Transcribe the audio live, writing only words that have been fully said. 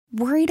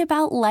Worried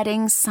about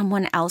letting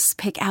someone else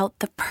pick out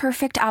the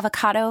perfect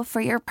avocado for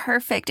your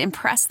perfect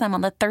impress them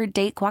on the third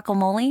date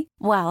guacamole?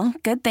 Well,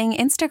 good thing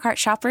Instacart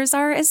shoppers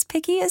are as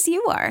picky as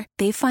you are.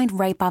 They find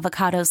ripe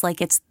avocados like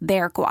it's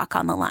their guac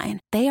on the line.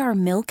 They are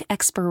milk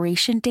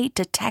expiration date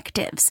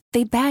detectives.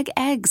 They bag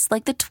eggs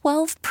like the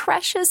 12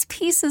 precious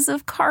pieces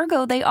of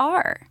cargo they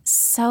are.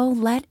 So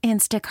let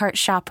Instacart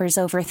shoppers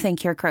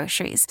overthink your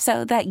groceries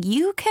so that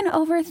you can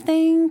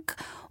overthink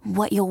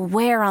what you'll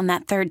wear on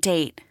that third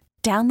date.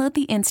 Download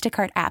the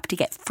Instacart app to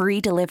get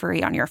free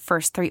delivery on your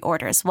first 3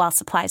 orders while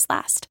supplies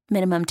last.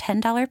 Minimum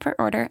 $10 per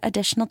order.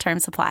 Additional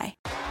terms apply.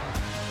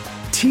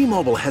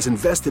 T-Mobile has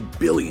invested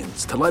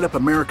billions to light up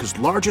America's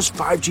largest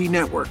 5G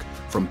network,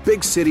 from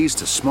big cities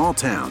to small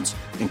towns,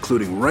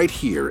 including right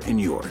here in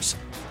yours.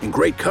 And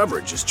great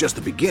coverage is just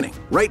the beginning.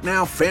 Right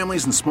now,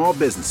 families and small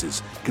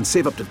businesses can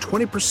save up to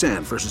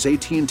 20% versus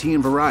AT&T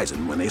and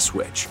Verizon when they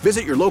switch.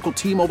 Visit your local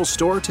T-Mobile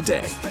store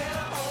today.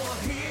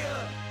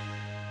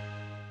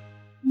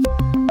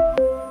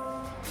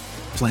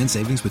 Plan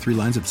savings with 3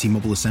 lines of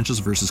T-Mobile Essentials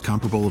versus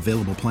comparable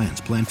available plans.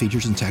 Plan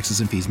features and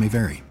taxes and fees may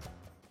vary.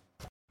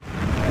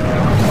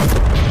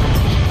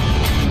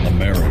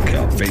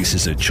 America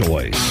faces a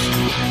choice.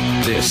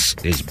 This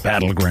is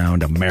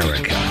Battleground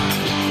America.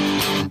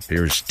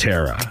 Here's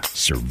Tara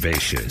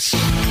Servatius.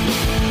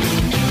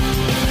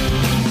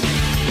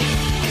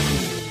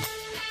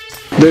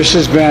 This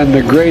has been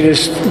the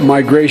greatest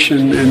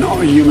migration in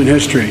human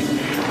history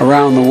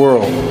around the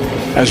world,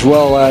 as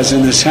well as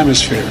in this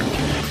hemisphere.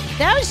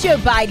 That was Joe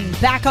Biden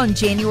back on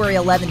January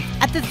 11th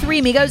at the Three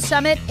Amigos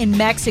Summit in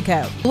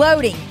Mexico,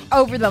 gloating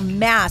over the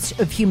mass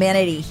of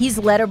humanity he's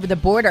led over the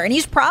border. And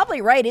he's probably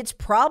right. It's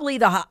probably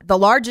the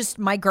largest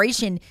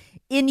migration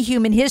in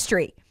human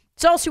history.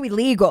 It's also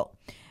illegal.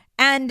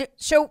 And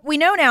so we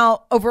know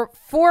now over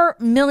 4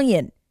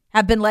 million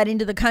have been let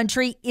into the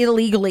country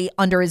illegally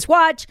under his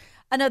watch.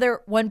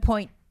 Another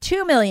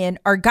 1.2 million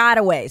are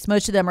gotaways.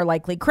 Most of them are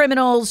likely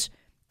criminals,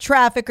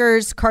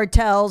 traffickers,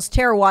 cartels,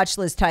 terror watch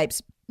list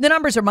types. The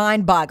numbers are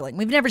mind-boggling.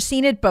 We've never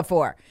seen it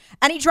before.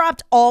 And he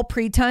dropped all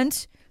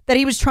pretense that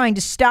he was trying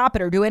to stop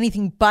it or do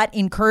anything but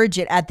encourage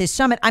it at this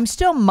summit. I'm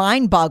still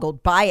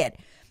mind-boggled by it.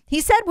 He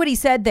said what he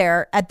said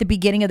there at the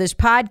beginning of this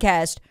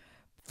podcast,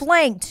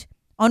 flanked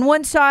on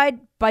one side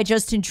by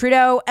Justin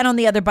Trudeau and on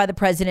the other by the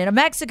president of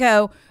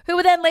Mexico, who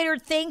would then later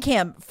thank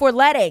him for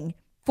letting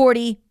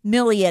 40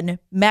 million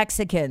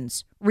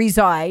Mexicans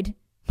reside,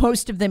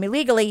 most of them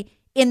illegally,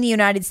 in the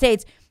United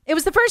States. It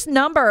was the first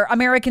number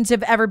Americans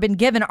have ever been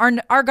given.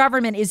 Our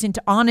government isn't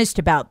honest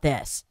about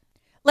this.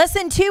 Less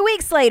than 2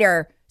 weeks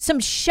later, some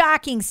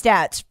shocking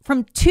stats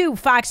from 2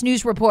 Fox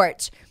News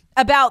reports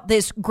about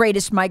this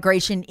greatest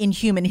migration in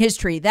human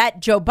history that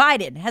Joe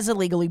Biden has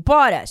illegally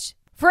bought us.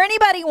 For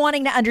anybody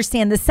wanting to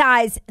understand the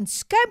size and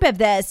scope of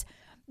this,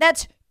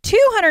 that's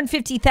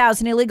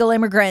 250,000 illegal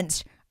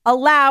immigrants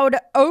allowed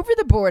over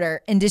the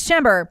border in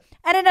December,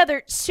 and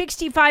another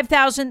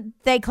 65,000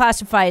 they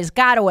classify as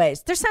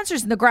gotaways. They're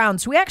sensors in the ground,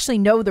 so we actually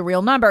know the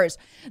real numbers.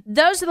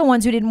 Those are the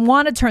ones who didn't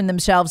want to turn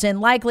themselves in,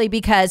 likely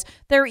because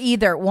they're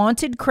either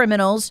wanted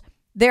criminals,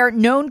 they're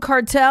known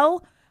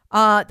cartel,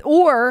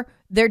 or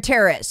they're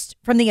terrorists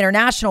from the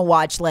international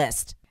watch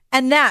list.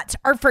 And that's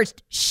our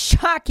first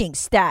shocking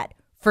stat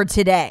for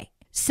today.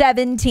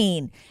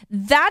 17.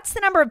 That's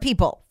the number of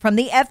people from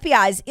the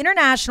FBI's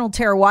international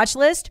terror watch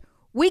list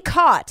we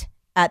caught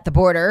at the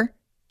border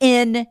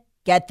in,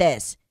 get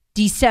this,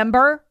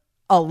 December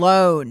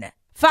alone.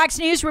 Fox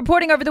News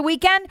reporting over the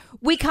weekend,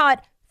 we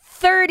caught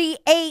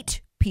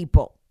 38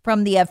 people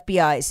from the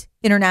FBI's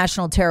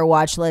international terror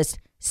watch list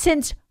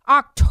since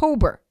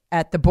October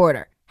at the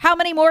border. How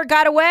many more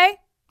got away?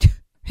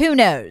 Who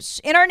knows?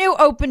 In our new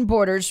open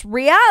borders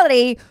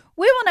reality,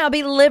 we will now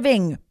be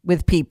living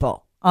with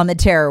people on the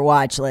terror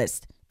watch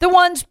list. The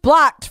ones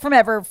blocked from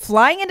ever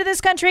flying into this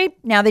country,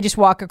 now they just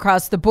walk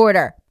across the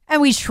border.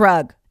 And we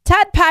shrug.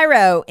 Todd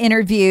Pyro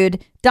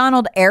interviewed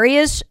Donald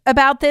Arias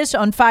about this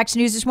on Fox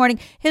News this morning.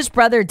 His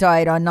brother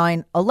died on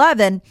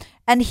 9/11,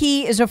 and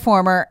he is a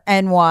former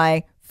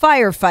NY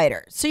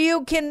firefighter. So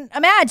you can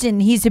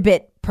imagine he's a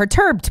bit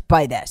perturbed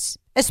by this,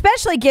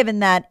 especially given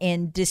that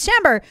in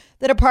December,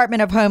 the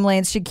Department of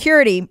Homeland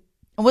Security,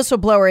 a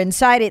whistleblower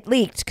inside it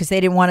leaked because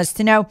they didn't want us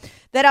to know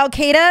that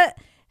Al-Qaeda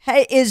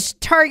is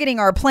targeting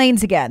our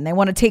planes again. They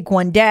want to take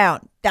one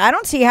down. I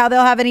don't see how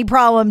they'll have any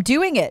problem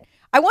doing it.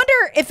 I wonder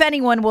if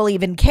anyone will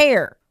even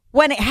care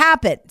when it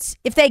happens,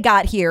 if they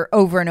got here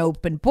over an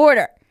open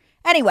border.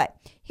 Anyway,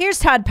 here's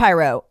Todd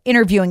Pyro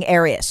interviewing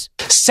Arias.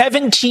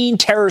 17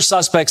 terror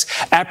suspects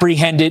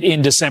apprehended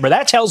in December.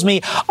 That tells me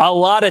a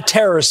lot of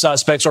terror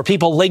suspects or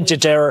people linked to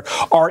terror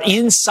are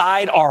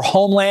inside our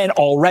homeland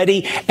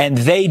already, and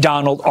they,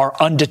 Donald, are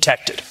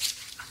undetected.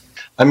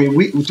 I mean,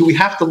 do we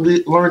have to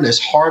learn this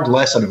hard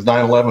lesson of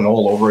 9/11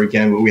 all over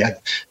again, where we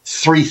had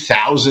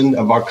 3,000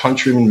 of our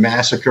countrymen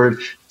massacred,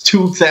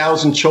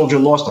 2,000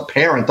 children lost a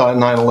parent on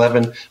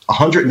 9/11,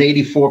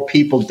 184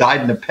 people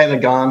died in the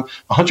Pentagon,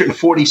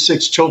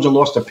 146 children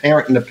lost a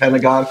parent in the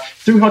Pentagon,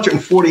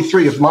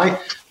 343 of my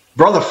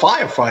brother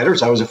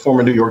firefighters, I was a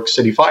former New York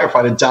City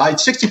firefighter, died,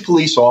 60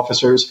 police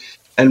officers,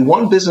 and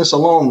one business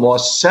alone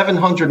lost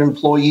 700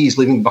 employees,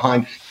 leaving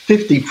behind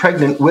 50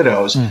 pregnant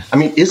widows. I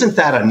mean, isn't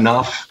that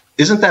enough?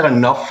 Isn't that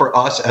enough for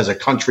us as a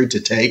country to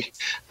take?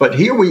 But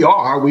here we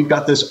are. We've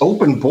got this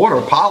open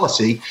border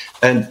policy.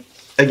 And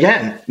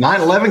again,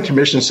 9/11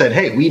 Commission said,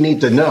 hey, we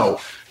need to know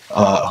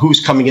who's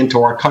coming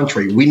into our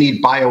country. We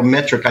need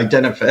biometric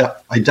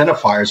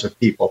identifiers of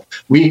people.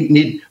 We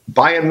need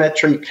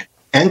biometric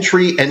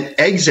entry and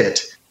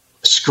exit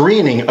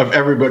screening of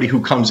everybody who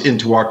comes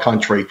into our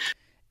country.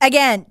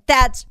 Again,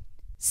 that's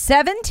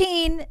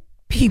 17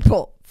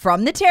 people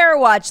from the terror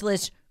watch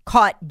list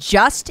caught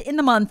just in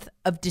the month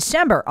of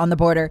December on the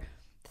border.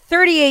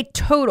 38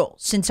 total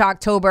since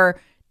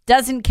October.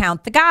 Doesn't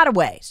count the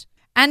gotaways.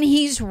 And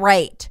he's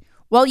right.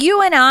 While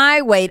you and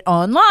I wait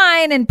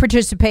online and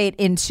participate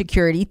in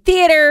security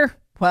theater,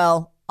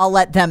 well, I'll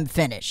let them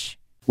finish.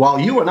 While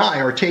you and I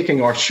are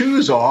taking our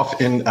shoes off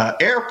in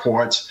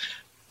airports,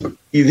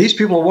 these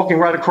people are walking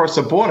right across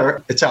the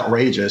border. It's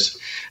outrageous.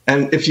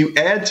 And if you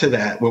add to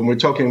that, when we're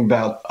talking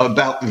about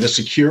the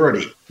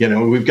security,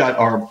 we've got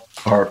our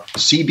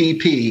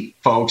CBP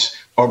folks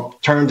are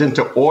turned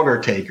into order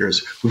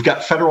takers. We've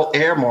got federal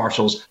air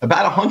marshals,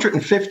 about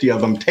 150 of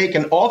them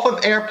taken off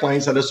of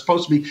airplanes that are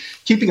supposed to be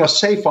keeping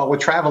us safe while we're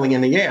traveling in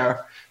the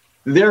air.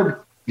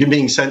 They're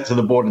being sent to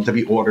the border to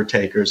be order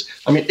takers.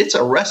 I mean, it's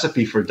a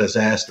recipe for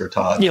disaster,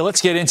 Todd. Yeah,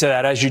 let's get into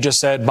that. As you just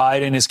said,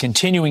 Biden is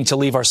continuing to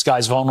leave our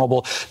skies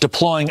vulnerable,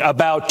 deploying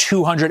about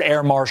 200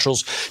 air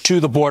marshals to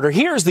the border.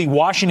 Here's the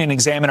Washington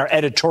Examiner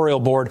editorial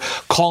board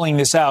calling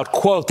this out.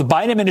 Quote, the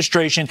Biden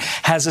administration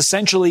has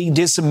essentially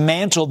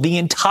dismantled the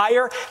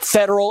entire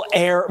federal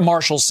air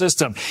marshal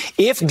system.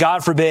 If,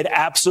 God forbid,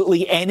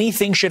 absolutely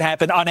anything should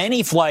happen on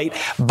any flight,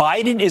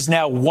 Biden is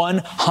now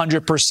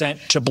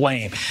 100% to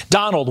blame.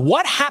 Donald,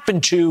 what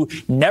happened to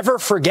never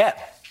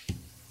forget?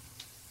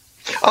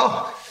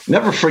 Oh,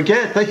 never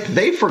forget.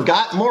 They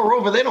forgot.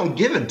 Moreover, they don't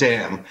give a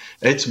damn.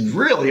 It's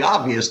really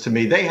obvious to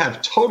me. They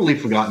have totally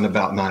forgotten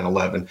about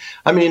 9/11.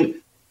 I mean,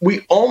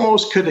 we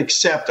almost could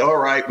accept, all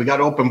right, we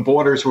got open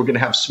borders. We're going to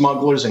have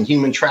smugglers and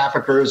human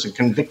traffickers and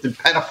convicted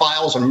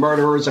pedophiles and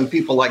murderers and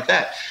people like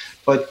that.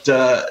 But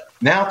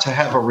now to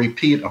have a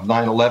repeat of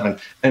 9/11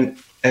 and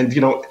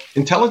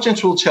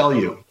intelligence will tell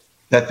you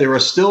that there are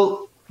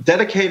still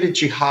dedicated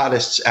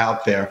jihadists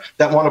out there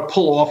that want to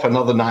pull off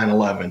another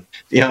 9/11.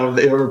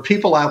 There are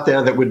people out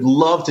there that would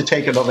love to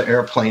take another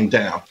airplane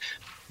down.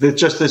 There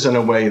just isn't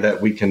a way that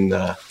we can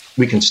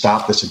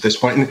stop this at this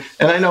point.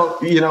 And I know,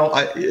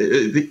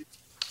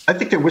 I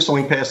think they're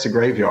whistling past the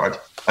graveyard.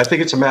 I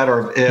think it's a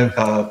matter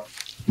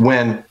of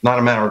when, not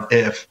a matter of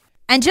if.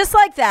 And just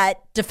like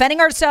that, defending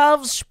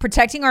ourselves,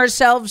 protecting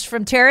ourselves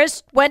from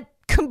terrorists went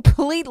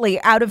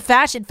completely out of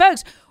fashion.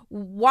 Folks,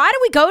 why do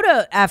we go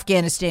to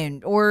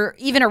Afghanistan or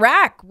even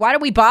Iraq? Why do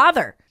we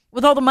bother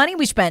with all the money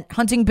we spent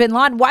hunting bin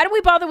Laden? Why do we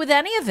bother with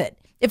any of it?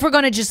 If we're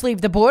going to just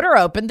leave the border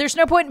open, there's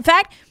no point. In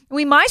fact,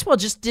 we might as well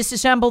just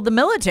disassemble the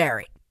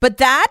military. But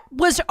that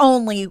was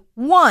only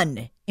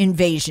one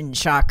invasion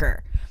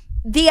shocker.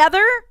 The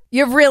other,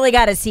 you've really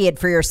got to see it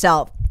for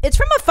yourself. It's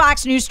from a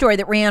Fox News story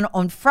that ran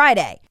on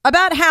Friday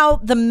about how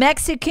the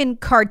Mexican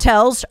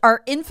cartels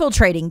are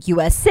infiltrating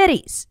U.S.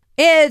 cities.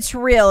 It's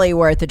really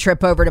worth a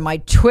trip over to my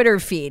Twitter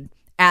feed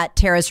at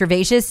Tara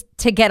Servatius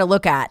to get a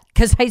look at,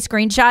 because I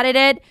screenshotted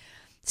it.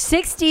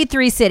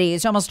 63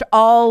 cities, almost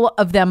all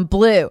of them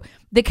blue.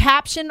 The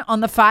caption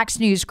on the Fox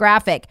News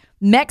graphic,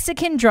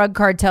 Mexican drug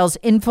cartels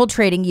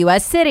infiltrating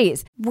U.S.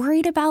 cities.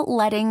 Worried about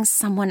letting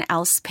someone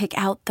else pick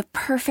out the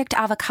perfect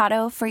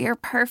avocado for your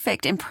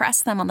perfect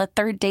impress them on the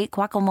third date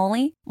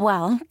guacamole?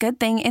 Well, good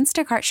thing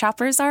Instacart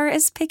shoppers are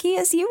as picky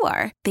as you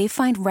are. They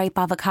find ripe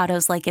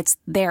avocados like it's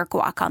their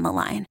guac on the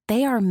line.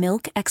 They are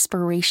milk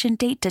expiration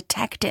date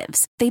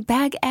detectives. They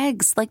bag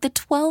eggs like the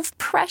 12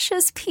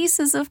 precious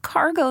pieces of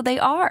cargo they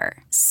are.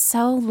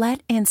 So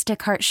let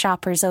Instacart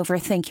shoppers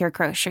overthink your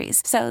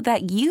groceries so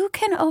that you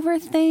can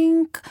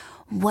overthink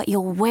what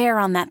you'll wear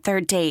on that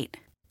third date.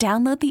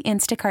 Download the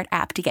Instacart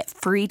app to get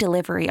free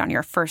delivery on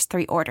your first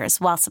 3 orders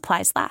while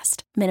supplies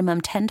last.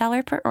 Minimum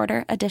 $10 per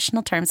order.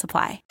 Additional terms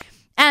apply.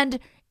 And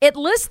it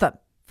lists them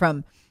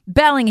from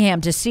Bellingham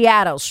to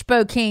Seattle,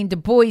 Spokane to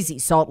Boise,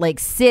 Salt Lake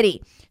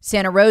City,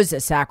 Santa Rosa,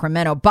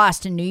 Sacramento,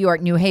 Boston, New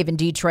York, New Haven,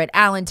 Detroit,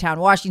 Allentown,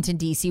 Washington,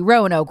 D.C.,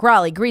 Roanoke,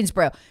 Raleigh,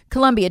 Greensboro,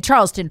 Columbia,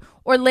 Charleston,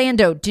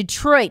 Orlando,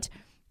 Detroit,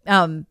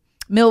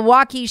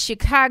 Milwaukee,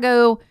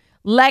 Chicago,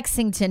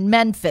 Lexington,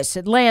 Memphis,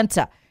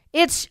 Atlanta.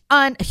 It's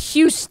on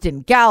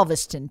Houston,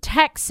 Galveston,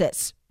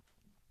 Texas.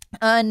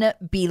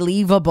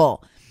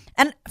 Unbelievable.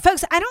 And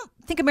folks, I don't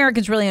think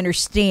Americans really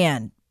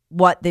understand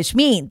what this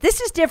means. This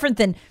is different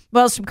than,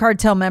 well, some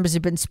cartel members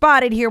have been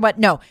spotted here. What?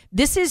 No,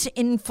 this is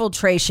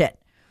infiltration.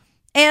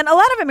 And a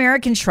lot of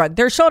Americans shrug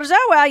their shoulders.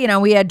 Oh,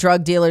 well, we had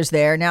drug dealers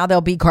there. Now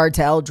there'll be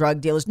cartel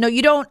drug dealers. No,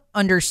 you don't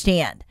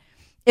understand.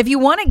 If you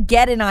want to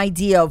get an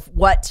idea of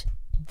what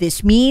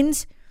this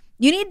means,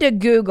 you need to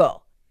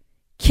Google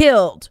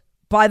killed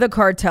by the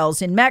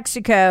cartels in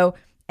Mexico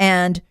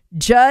and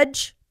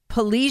Judge,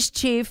 Police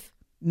Chief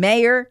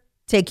mayor,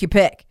 take your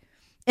pick.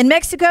 In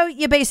Mexico,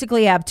 you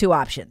basically have two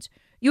options.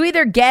 You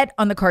either get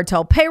on the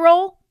cartel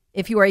payroll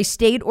if you are a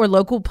state or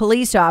local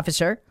police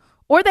officer,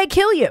 or they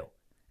kill you,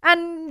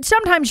 and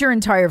sometimes your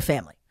entire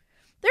family.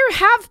 There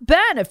have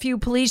been a few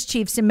police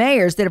chiefs and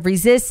mayors that have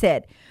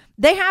resisted.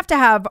 They have to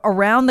have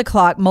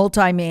around-the-clock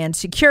multi-man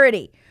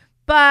security,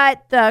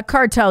 but the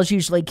cartels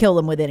usually kill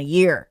them within a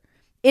year.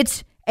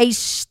 It's a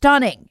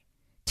stunning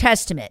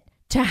testament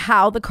to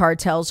how the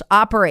cartels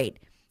operate.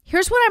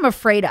 Here's what I'm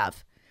afraid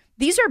of.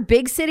 These are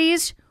big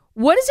cities.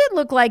 What does it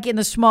look like in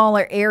the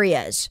smaller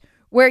areas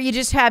where you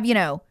just have,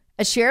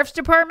 a sheriff's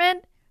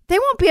department? They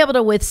won't be able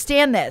to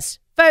withstand this.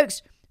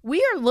 Folks,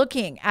 we are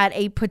looking at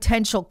a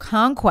potential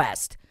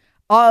conquest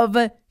of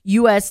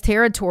U.S.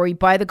 territory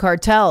by the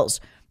cartels.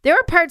 There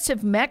are parts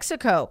of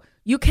Mexico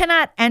you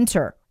cannot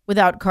enter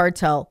without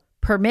cartel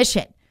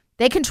permission.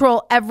 They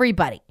control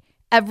everybody,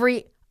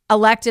 every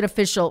elected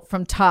official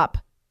from top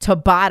to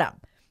bottom.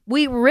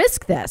 We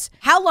risk this.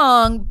 How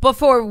long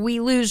before we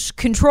lose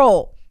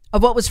control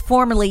of what was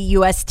formerly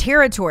U.S.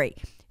 territory,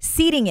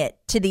 ceding it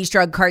to these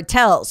drug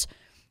cartels?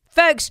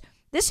 Folks,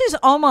 this is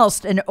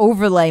almost an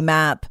overlay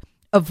map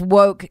of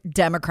woke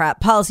Democrat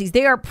policies.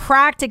 They are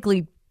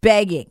practically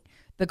begging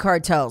the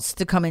cartels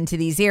to come into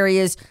these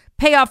areas,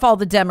 pay off all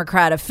the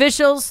Democrat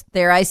officials,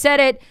 there I said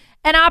it,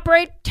 and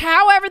operate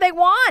however they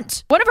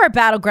want. One of our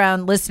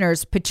Battleground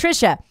listeners,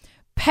 Patricia,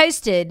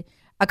 posted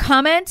a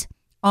comment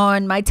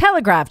on my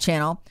Telegraph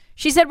channel.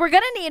 She said, we're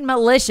going to need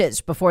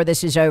militias before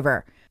this is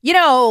over.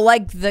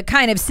 Like the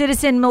kind of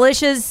citizen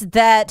militias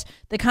that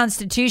the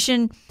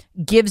Constitution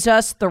gives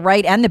us the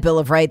right, and the Bill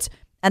of Rights,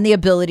 and the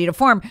ability to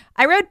form.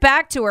 I wrote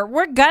back to her,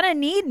 we're going to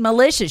need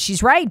militias.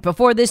 She's right.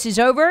 Before this is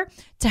over,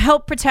 to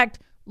help protect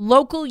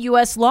local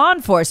U.S. law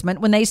enforcement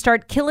when they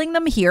start killing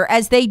them here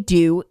as they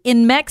do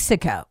in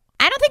Mexico.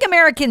 I don't think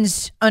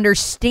Americans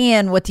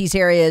understand what these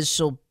areas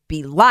will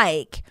be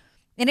like.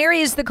 In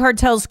areas the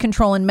cartels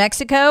control in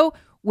Mexico,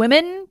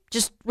 women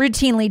just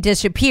routinely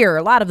disappear.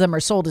 A lot of them are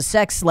sold as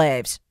sex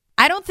slaves.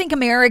 I don't think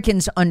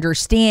Americans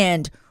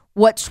understand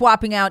what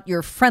swapping out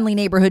your friendly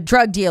neighborhood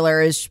drug dealer,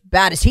 as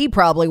bad as he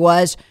probably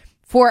was,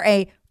 for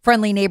a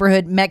friendly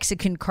neighborhood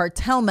Mexican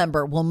cartel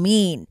member will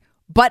mean.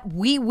 But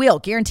we will,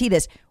 guarantee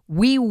this,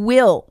 we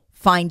will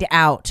find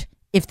out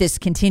if this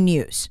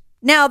continues.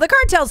 Now, the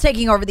cartel's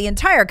taking over the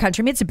entire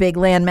country. I mean, it's a big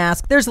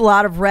landmass. There's a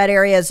lot of red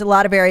areas, a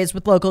lot of areas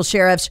with local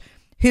sheriffs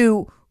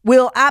who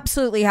will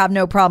absolutely have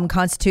no problem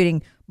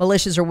constituting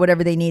militias or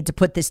whatever they need to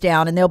put this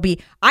down. And there'll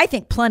be, I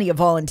think, plenty of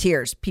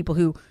volunteers, people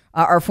who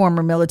are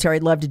former military,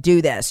 love to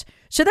do this.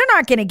 So they're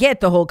not going to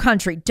get the whole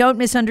country. Don't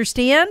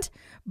misunderstand.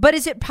 But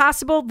is it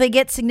possible they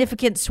get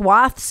significant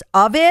swaths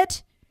of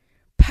it?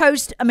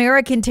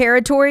 Post-American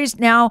territories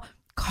now,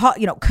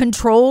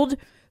 controlled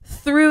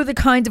through the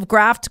kinds of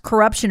graft,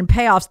 corruption, and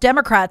payoffs.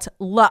 Democrats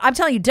I'm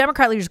telling you,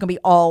 Democrat leaders are going to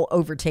be all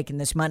over taking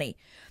this money.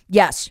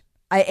 Yes,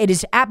 it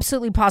is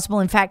absolutely possible.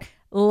 In fact,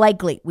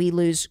 likely we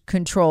lose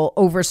control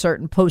over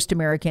certain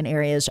post-American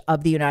areas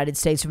of the United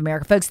States of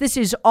America. Folks, this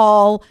is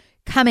all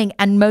coming,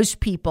 and most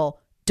people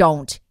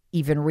don't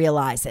even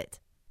realize it.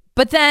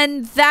 But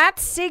then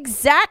that's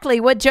exactly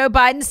what Joe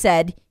Biden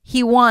said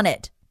he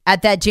wanted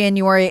at that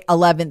January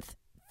 11th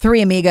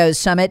Three Amigos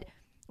summit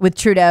with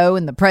Trudeau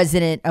and the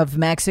president of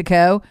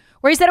Mexico,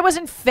 where he said it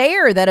wasn't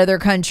fair that other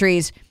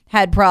countries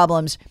had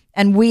problems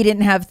and we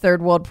didn't have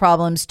third world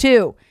problems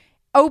too.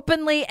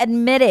 Openly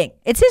admitting,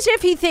 it's as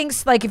if he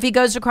thinks like if he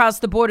goes across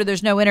the border,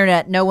 there's no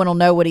internet, no one will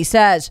know what he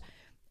says.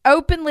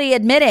 Openly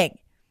admitting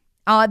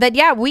that,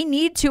 yeah, we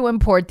need to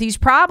import these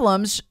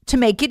problems to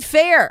make it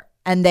fair.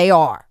 And they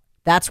are.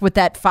 That's what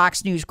that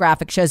Fox News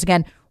graphic shows.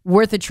 Again,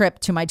 worth a trip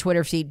to my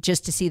Twitter feed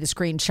just to see the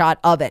screenshot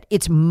of it.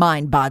 It's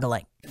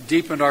mind-boggling.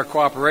 Deepened our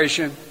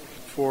cooperation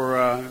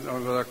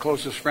with our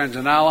closest friends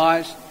and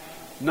allies,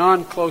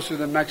 none closer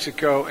than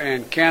Mexico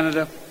and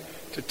Canada,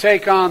 to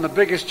take on the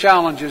biggest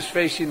challenges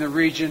facing the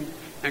region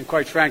and,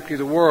 quite frankly,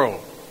 the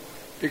world.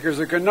 Because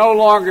there can no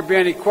longer be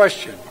any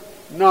question,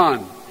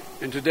 none,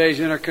 in today's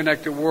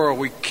interconnected world.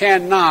 We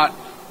cannot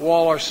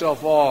wall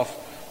ourselves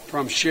off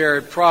from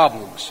shared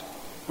problems.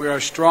 We are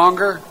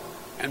stronger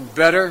and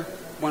better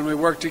when we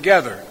work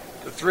together,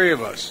 the three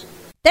of us.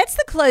 That's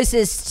the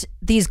closest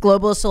these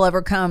globalists will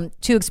ever come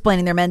to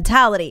explaining their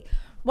mentality.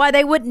 Why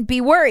they wouldn't be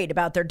worried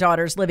about their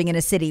daughters living in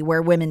a city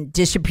where women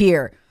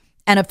disappear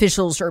and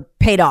officials are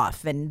paid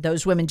off and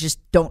those women just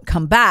don't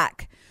come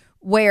back,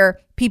 where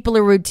people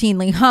are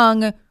routinely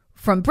hung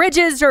from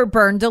bridges or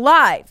burned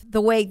alive.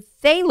 The way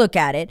they look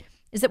at it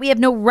is that we have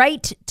no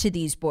right to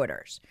these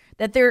borders,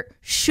 that there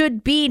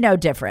should be no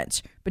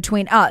difference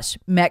between us,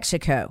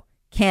 Mexico,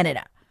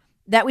 Canada,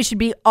 that we should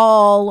be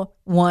all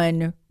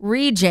one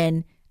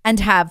region and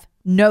have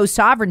no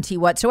sovereignty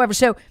whatsoever.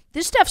 So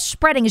this stuff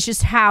spreading is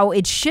just how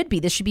it should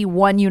be. This should be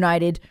one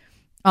united,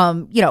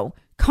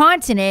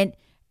 continent.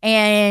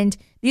 And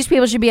these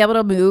people should be able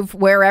to move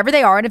wherever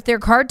they are. And if they're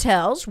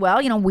cartels,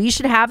 well, we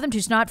should have them too.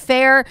 It's not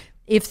fair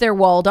if they're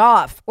walled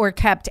off or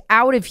kept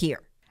out of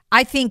here.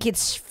 I think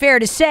it's fair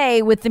to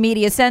say with the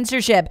media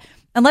censorship,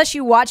 unless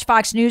you watch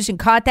Fox News and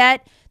caught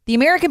that, The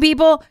American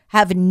people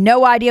have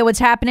no idea what's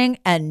happening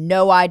and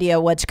no idea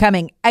what's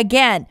coming.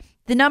 Again,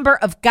 the number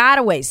of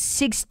gotaways,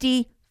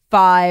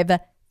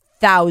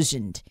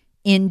 65,000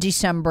 in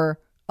December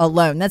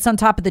alone. That's on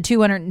top of the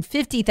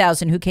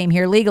 250,000 who came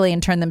here legally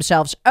and turned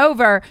themselves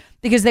over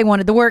because they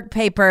wanted the work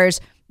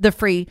papers, the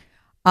free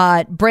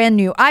brand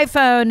new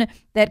iPhone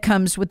that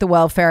comes with the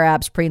welfare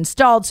apps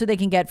pre-installed so they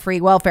can get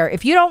free welfare.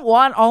 If you don't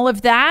want all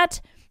of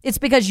that, it's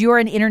because you're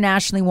an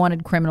internationally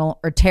wanted criminal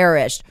or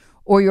terrorist,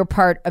 or you're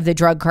part of the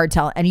drug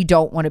cartel and you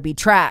don't want to be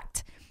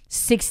tracked.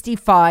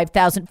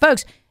 65,000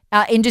 folks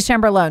in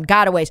December alone,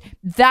 gotaways.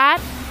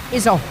 That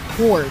is a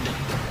horde,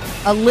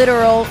 a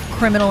literal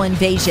criminal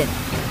invasion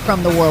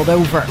from the world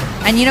over.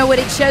 And you know what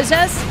it shows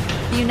us?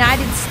 The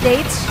United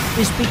States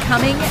is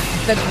becoming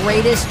the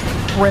greatest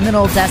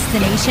criminal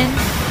destination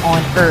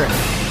on earth.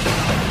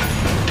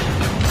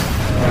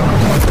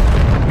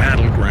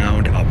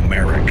 Battleground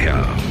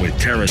America with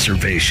Tara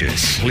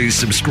Servatius. Please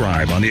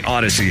subscribe on the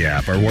Odyssey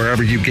app or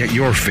wherever you get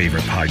your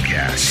favorite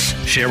podcasts.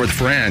 Share with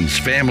friends,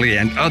 family,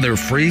 and other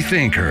free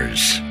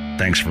thinkers.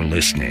 Thanks for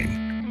listening.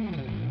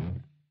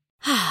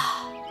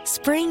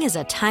 Spring is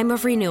a time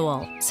of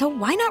renewal, so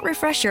why not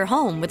refresh your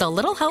home with a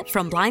little help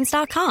from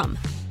Blinds.com?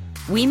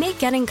 We make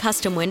getting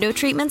custom window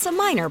treatments a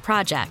minor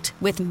project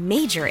with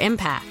major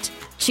impact.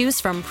 Choose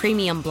from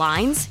premium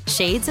blinds,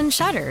 shades, and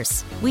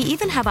shutters. We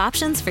even have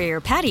options for your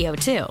patio,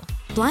 too.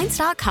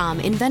 Blinds.com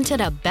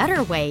invented a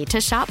better way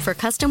to shop for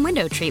custom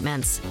window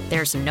treatments.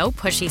 There's no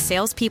pushy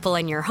salespeople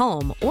in your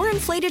home or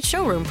inflated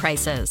showroom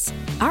prices.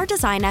 Our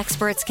design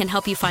experts can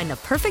help you find the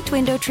perfect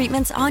window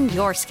treatments on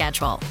your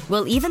schedule.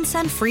 We'll even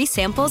send free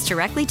samples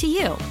directly to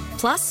you.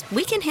 Plus,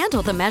 we can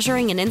handle the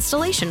measuring and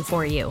installation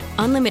for you.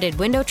 Unlimited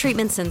window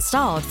treatments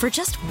installed for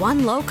just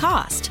one low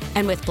cost.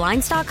 And with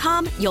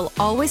Blinds.com, you'll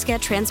always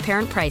get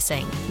transparent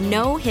pricing.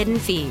 No hidden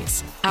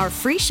fees. Our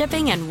free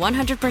shipping and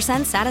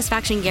 100%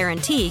 satisfaction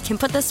guarantee can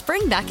put the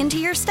spring back into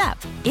your step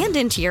and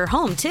into your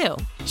home, too.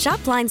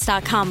 Shop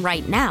Blinds.com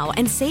right now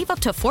and save up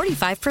to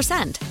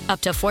 45%.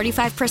 Up to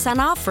 45%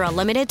 off for a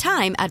limited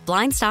time at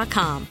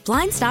Blinds.com.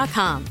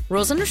 Blinds.com.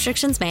 Rules and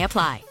restrictions may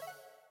apply.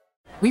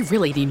 We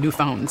really need new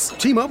phones.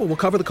 T-Mobile will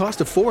cover the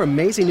cost of 4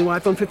 amazing new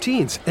iPhone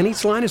 15s, and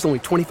each line is only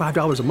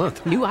 $25 a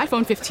month. New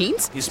iPhone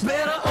 15s? It's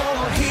better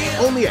over here.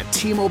 Only at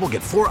T-Mobile,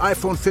 get 4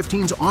 iPhone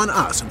 15s on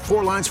us and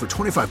 4 lines for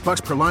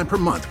 $25 per line per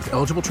month with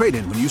eligible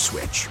trade-in when you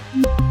switch.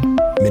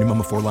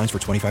 Minimum of 4 lines for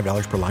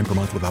 $25 per line per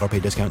month with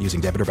autopay discount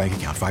using debit or bank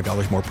account.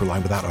 $5 more per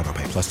line without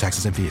autopay, plus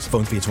taxes and fees.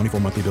 Phone fee at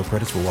 24 monthly bill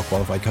credits for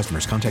well-qualified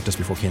customers. Contact us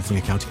before canceling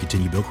account to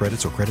continue bill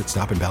credits or credit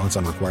stop and balance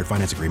on required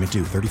finance agreement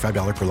due.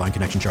 $35 per line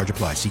connection charge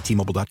applies. See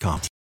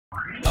T-Mobile.com.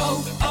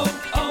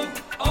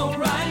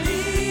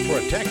 O'Reilly.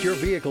 Protect your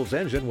vehicle's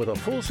engine with a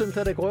full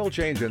synthetic oil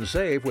change and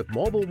save with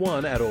Mobil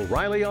 1 at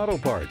O'Reilly Auto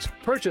Parts.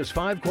 Purchase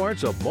 5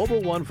 quarts of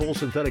Mobil 1 full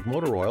synthetic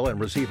motor oil and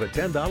receive a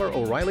 $10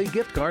 O'Reilly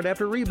gift card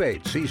after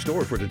rebate. See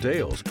store for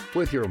details.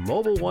 With your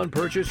Mobil 1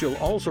 purchase, you'll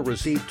also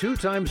receive 2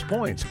 times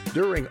points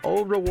during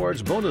O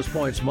Rewards Bonus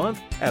Points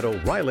Month at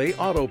O'Reilly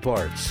Auto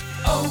Parts.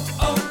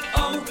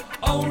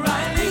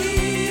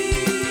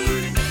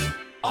 O'Reilly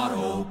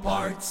Auto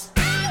Parts.